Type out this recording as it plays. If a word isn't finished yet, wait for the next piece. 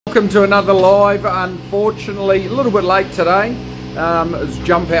Welcome to another live. Unfortunately, a little bit late today. It's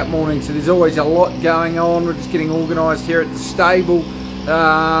jump out morning, so there's always a lot going on. We're just getting organised here at the stable.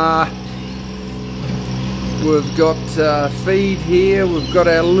 We've got feed here. We've got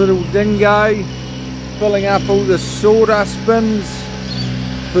our little dingo filling up all the sawdust bins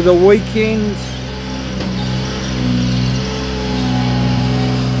for the weekend.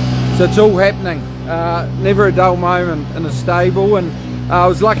 So it's all happening. Never a dull moment in a stable, and I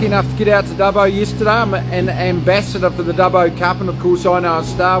was lucky enough to get out to Dubbo yesterday. I'm an ambassador for the Dubbo Cup, and of course I know a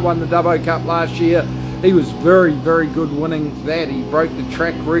star won the Dubbo Cup last year. He was very, very good winning that. He broke the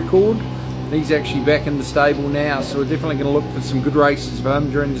track record. He's actually back in the stable now, so we're definitely going to look for some good races for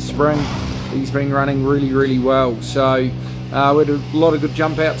him during the spring. He's been running really, really well. So we had a lot of good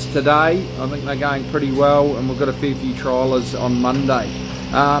jump outs today. I think they're going pretty well, and we've got a fair few triallers on Monday.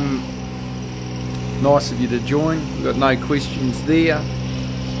 Nice of you to join. We've got no questions there.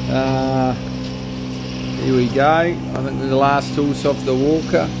 Here we go. I think the last tool's off the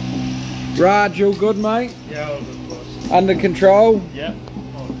walker. Raj, all good, mate? Yeah, all good, boss. Under control? Yeah.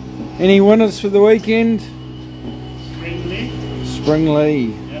 Any winners for the weekend? Springly.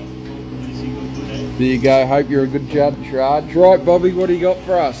 Springly. Yeah. Good. There you go. Hope you're a good judge, Raj. Right, Bobby, what do you got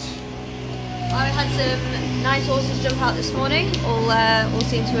for us? I had some nice horses jump out this morning. All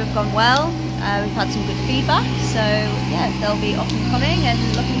seem to have gone well. We've had some good feedback, so yeah, they'll be off and coming, and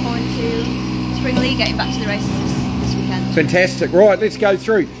looking forward to Springly getting back to the races this weekend. Fantastic. Right, let's go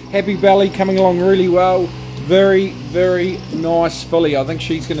through. Happy Belly coming along really well. Very, very nice filly. I think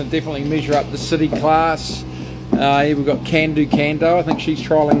she's going to definitely measure up the city class. Here we've got Kando Kando. I think she's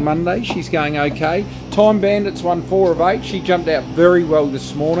trialling Monday. She's going okay. Time Bandits won 4 of 8. She jumped out very well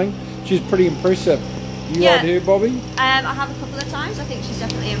this morning. She's pretty impressive. You ride her, Bobby? I have a couple of times. I think she's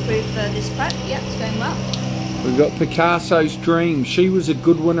definitely improved for this prep. Yeah, it's going well. We've got Picasso's Dream. She was a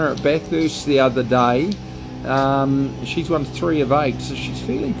good winner at Bathurst the other day. She's won 3 of 8, so she's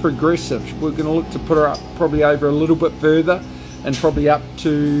fairly progressive. We're going to look to put her up probably over a little bit further, and probably up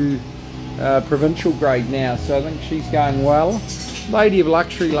to provincial grade now. So I think she's going well. Lady of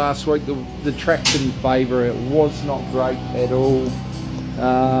Luxury last week, the track didn't favour her. It was not great at all.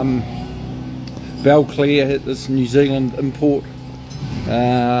 Belclair hit this New Zealand import,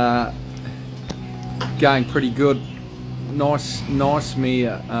 going pretty good. Nice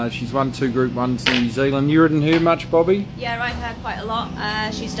mare. She's won 2 Group 1s in New Zealand. You ridden her much, Bobby? Yeah, I ride her quite a lot.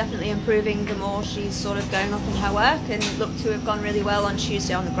 She's definitely improving the more she's sort of going up in her work, and looked to have gone really well on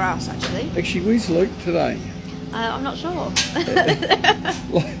Tuesday on the grass actually. Actually, where's Luke today? I'm not sure. I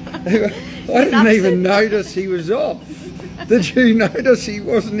didn't even notice he was off. Did you notice he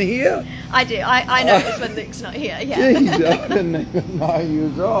wasn't here? I do. I notice when Luke's not here. Yeah. Jeez, I didn't even know he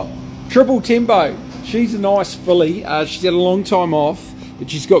was off. Triple Tempo. She's a nice filly. She's had a long time off, but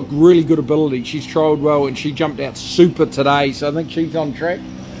she's got really good ability. She's trialled well, and she jumped out super today, so I think she's on track.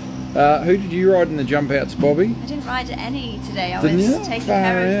 Who did you ride in the jump outs, Bobby? I didn't ride any today. I Didn't was you? taking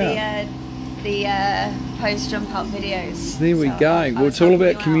care of the post jump out videos. There we go. Well, it's all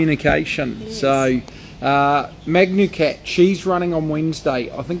about communication. So Magnucat, she's running on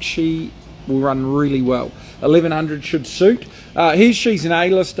Wednesday. I think she will run really well. 1100 should suit. She's an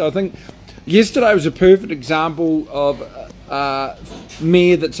A-list. I think yesterday was a perfect example of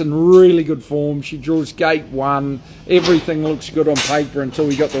mare that's in really good form. She draws gate 1. Everything looks good on paper until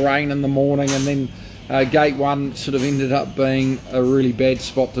we got the rain in the morning, and then gate 1 sort of ended up being a really bad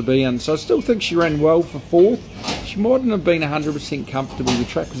spot to be in. So I still think she ran well for 4th. She mightn't have been 100% comfortable. The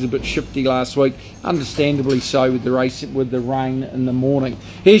track was a bit shifty last week, understandably so, with the race with the rain in the morning.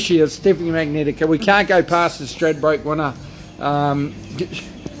 Here she is, Stephanie Magnetica. We can't go past the Stradbroke winner.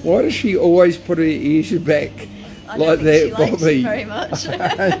 Why does she always put her ears back like that, Bobby? Very much.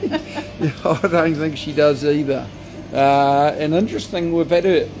 I don't think she does either. And interesting, we've had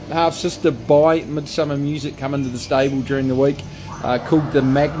her half sister by Midsummer Music come into the stable during the week, called the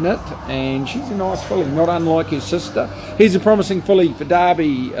Magnet, and she's a nice filly, not unlike her sister. Here's a promising filly for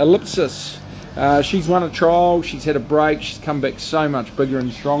Derby, Ellipsis. She's won a trial, she's had a break, she's come back so much bigger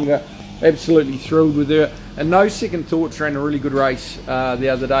and stronger. Absolutely thrilled with her, and no second thoughts, ran a really good race the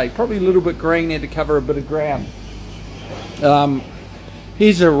other day. Probably a little bit green, had to cover a bit of ground.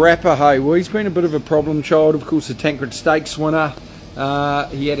 Here's a Rappahoe. Well, he's been a bit of a problem child. Of course, the Tancred Stakes winner.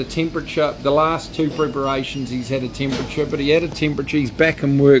 He had a temperature. The last 2 preparations he's had a temperature, but he had a temperature. He's back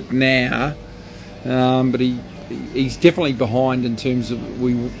in work now, but he's definitely behind in terms of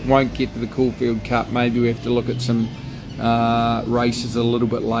we won't get to the Caulfield Cup. Maybe we have to look at some races a little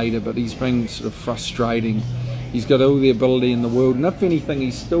bit later, but he's been sort of frustrating. He's got all the ability in the world, and if anything,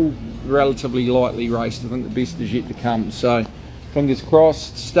 he's still relatively lightly raced. I think the best is yet to come. So fingers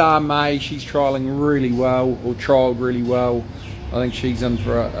crossed. Star May, she's trialling really well, or trialled really well. I think she's in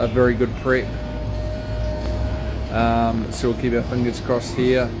for a very good prep. So we'll keep our fingers crossed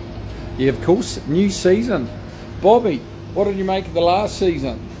here. Yeah, of course, new season. Bobby, what did you make of the last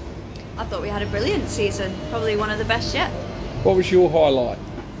season? I thought we had a brilliant season, probably one of the best yet. What was your highlight?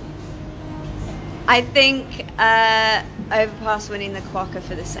 I think Overpass winning the Quokka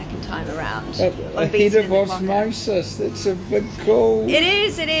for the second time around. Ahead of Osmosis, that's a big call. It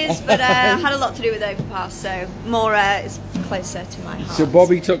is, but had a lot to do with Overpass, so more is closer to my heart. So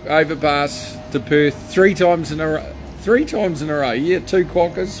Bobby took Overpass to Perth three times in a row. Yeah, 2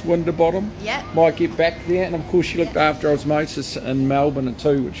 Quokkas, Winterbottom. Yeah. Might get back there, and of course she looked after Osmosis in Melbourne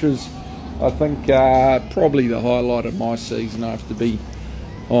too, which was, I think, probably the highlight of my season. I have to be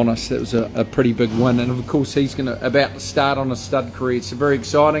honest. That was a pretty big win, and of course he's about to start on a stud career. It's very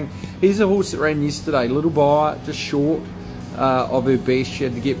exciting. He's a horse that ran yesterday, little by, just short of her best. She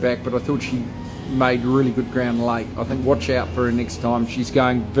had to get back, but I thought she made really good ground late. I think watch out for her next time. She's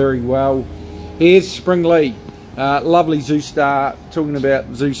going very well. Here's Spring Lee. Lovely Zoo Star. Talking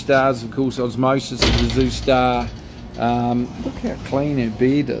about Zoo Stars, of course, Osmosis is a Zoo Star. Look how clean her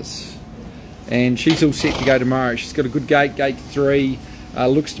bed is. And she's all set to go tomorrow. She's got a good gate 3.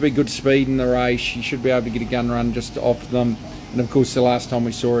 Looks to be good speed in the race. She should be able to get a gun run just off them. And of course, the last time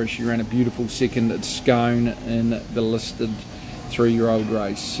we saw her, she ran a beautiful second at Scone in the listed 3-year-old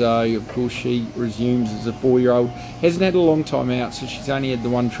race. So of course she resumes as a 4-year-old. Hasn't had a long time out, so she's only had the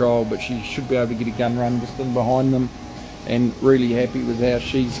 1 trial, but she should be able to get a gun run just in behind them, and really happy with how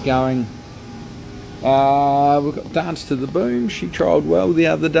she's going. We've got Dance to the Boom. She trialled well the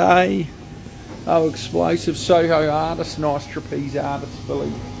other day. Oh, Explosive, Soho Artist, nice trapeze artist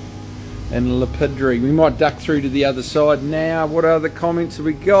filly, and Lapidary. We might duck through to the other side now. What other comments have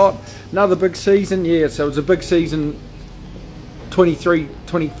we got? Another big season, yeah, so it was a big season 23,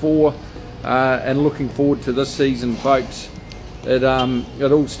 24, and looking forward to this season, folks. It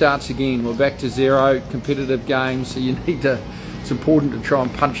all starts again. We're back to 0 competitive games, so you need to. It's important to try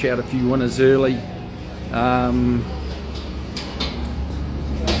and punch out a few winners early.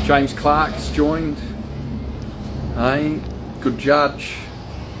 James Clark's joined. Hey, good judge.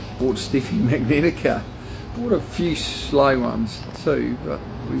 Bought Steffi Magnetica. Bought a few slow ones too, but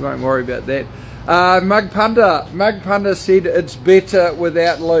we won't worry about that. Mug Punter said it's better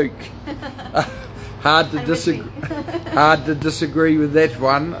without Luke. Hard to disagree with that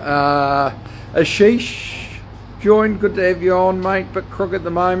one. Ashish joined. Good to have you on, mate. Bit crook at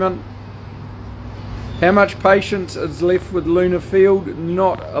the moment. How much patience is left with Luna Field?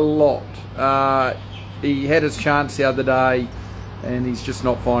 Not a lot. He had his chance the other day, and he's just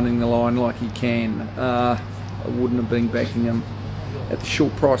not finding the line like he can. I wouldn't have been backing him at the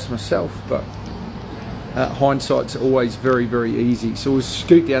short price myself, but hindsight's always very, very easy. So we'll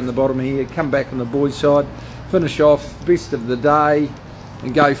scoot down the bottom here, come back on the boys' side, finish off best of the day,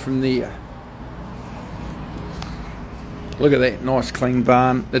 and go from there. Look at that nice clean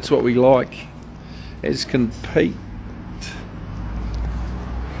barn. That's what we like. As compete.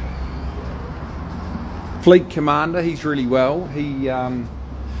 Fleet Commander, he's really well.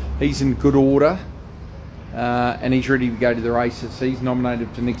 He's in good order, and he's ready to go to the races. He's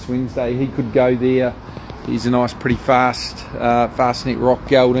nominated for next Wednesday. He could go there. He's a nice, pretty fast neck rock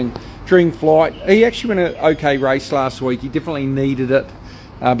gelding. Dream Flight. He actually won an okay race last week. He definitely needed it,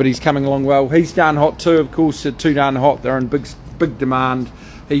 but he's coming along well. He's done hot too, of course. Too Darn Hot. They're in big demand.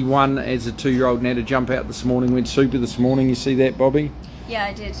 He won as a 2-year-old and had to jump out this morning, went super this morning. You see that, Bobby? Yeah,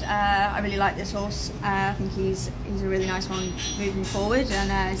 I did. I really like this horse. I think he's a really nice one moving forward,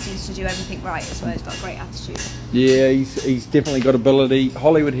 and seems to do everything right as well. He's got a great attitude. Yeah, he's definitely got ability.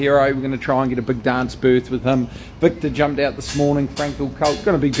 Hollywood Hero, we're going to try and get a big dance berth with him. Victor jumped out this morning. Frankel Colt,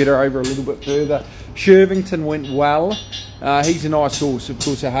 going to be better over a little bit further. Shervington went well. He's a nice horse, of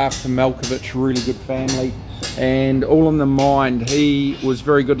course, a half to Malkovich, really good family. And All in the Mind, he was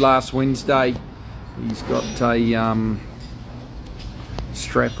very good last Wednesday. He's got a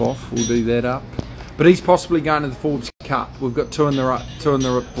strap off, we'll do that up. But he's possibly going to the Forbes Cup. We've got two in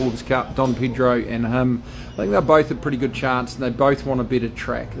the Forbes Cup, Don Pedro and him. I think they're both a pretty good chance, and they both want a better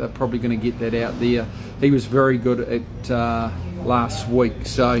track. They're probably going to get that out there. He was very good at last week,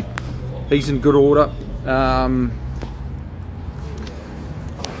 so he's in good order.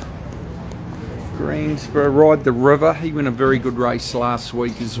 Greensboro, Ride the River, he won a very good race last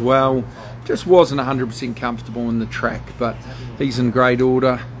week as well. Just wasn't 100% comfortable in the track, but he's in great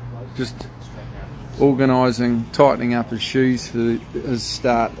order. Just organising, tightening up his shoes for his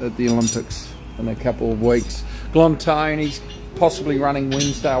start at the Olympics in a couple of weeks. Glontone, he's possibly running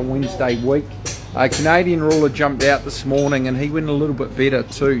Wednesday week. A Canadian ruler jumped out this morning and he went a little bit better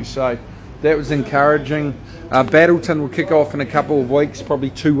too, so that was encouraging. Battleton will kick off in a couple of weeks, probably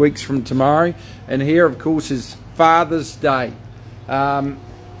 2 weeks from tomorrow. And here, of course, is Father's Day. Had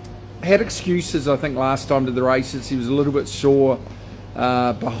excuses, I think, last time to the races. He was a little bit sore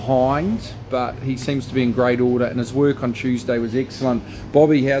behind, but he seems to be in great order, and his work on Tuesday was excellent.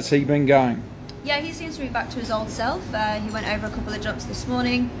 Bobby, how's he been going? Yeah, he seems to be back to his old self. He went over a couple of jumps this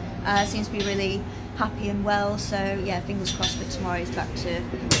morning. Seems to be really happy and well. So yeah, fingers crossed for tomorrow he's back to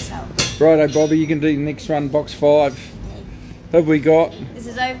himself. Righto, Bobby, you can do the next run, box 5. Who have we got? This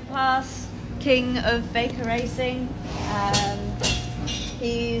is Overpass, king of Baker Racing.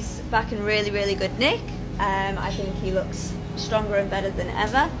 He's back in really, really good nick. I think he looks stronger and better than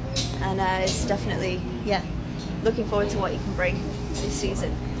ever, and is definitely, yeah, looking forward to what he can bring this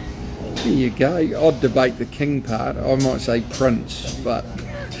season. There you go. I'd debate the king part. I might say prince, but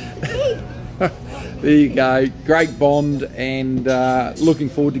there you go. Great bond, and looking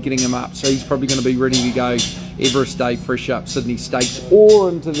forward to getting him up. So he's probably going to be ready to go Everest Day, fresh up Sydney Stakes or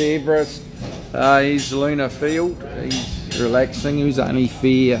into the Everest. Here's Luna Field. He's relaxing. He was only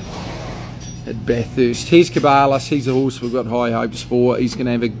fair at Bathurst. Here's Cabalas. He's a horse we've got high hopes for. He's going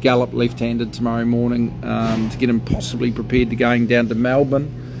to have a gallop left-handed tomorrow morning to get him possibly prepared to going down to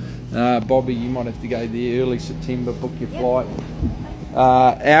Melbourne. Bobby, you might have to go there early September, book your flight.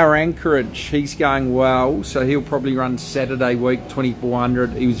 Our Anchorage, he's going well, so he'll probably run Saturday week,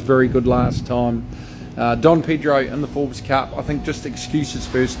 2400. He was very good last time. Don Pedro in the Forbes Cup, I think just excuses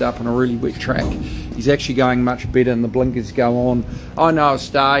first up on a really wet track. He's actually going much better and the blinkers go on. I know a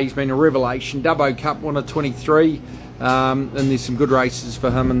star, he's been a revelation. Dubbo Cup winner 23, and there's some good races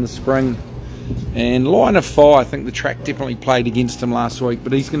for him in the spring. And Line of Fire, I think the track definitely played against him last week,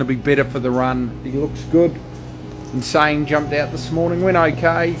 but he's going to be better for the run. He looks good. Insane jumped out this morning, went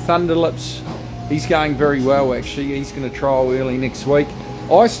okay. Thunderlips, he's going very well actually. He's going to trial early next week.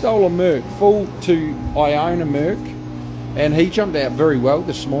 I Stole a Merc, full to Iona Merc, and he jumped out very well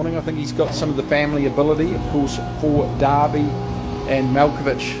this morning. I think he's got some of the family ability, of course, for Derby and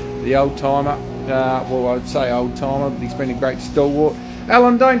Malkovich, the old timer. Well, I'd say old timer, but he's been a great stalwart.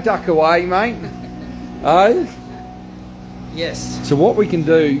 Alan, don't duck away, mate. Oh? Yes. So what we can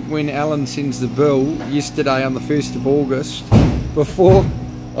do when Alan sends the bill yesterday on the 1st of August, before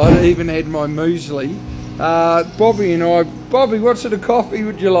I'd even had my muesli, Bobby and I, Bobby, what sort of coffee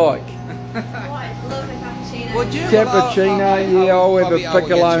would you like? I'd love a cappuccino. Would you? Cappuccino, yeah, I'll have a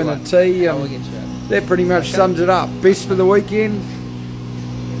piccolo and a tea, and that pretty much sums it up. Best for the weekend?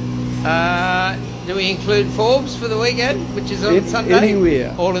 Do we include Forbes for the weekend, which is on Sunday?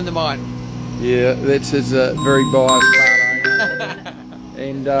 Anywhere. All in the mind. Yeah, that's his very biased part.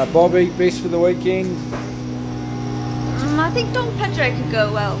 And Bobby, best for the weekend? I think Don Pedro could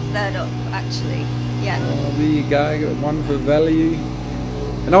go well third up, actually. Yeah. There you go, got one for value.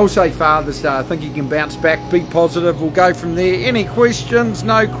 And I'll say Father's Day. I think he can bounce back, be positive. We'll go from there. Any questions?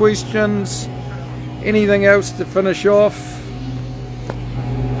 No questions? Anything else to finish off?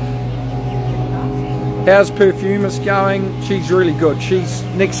 How's Perfumist going? She's really good. She's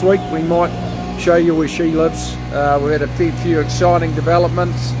next week we might show you where she lives. We've had a fair few exciting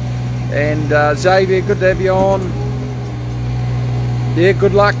developments. And Xavier, good to have you on. Yeah,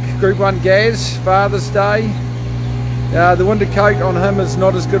 good luck, Group 1 Gaz, Father's Day. The winter coat on him is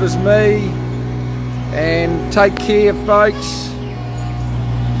not as good as me. And take care, folks.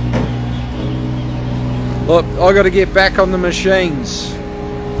 Look, I got to get back on the machines.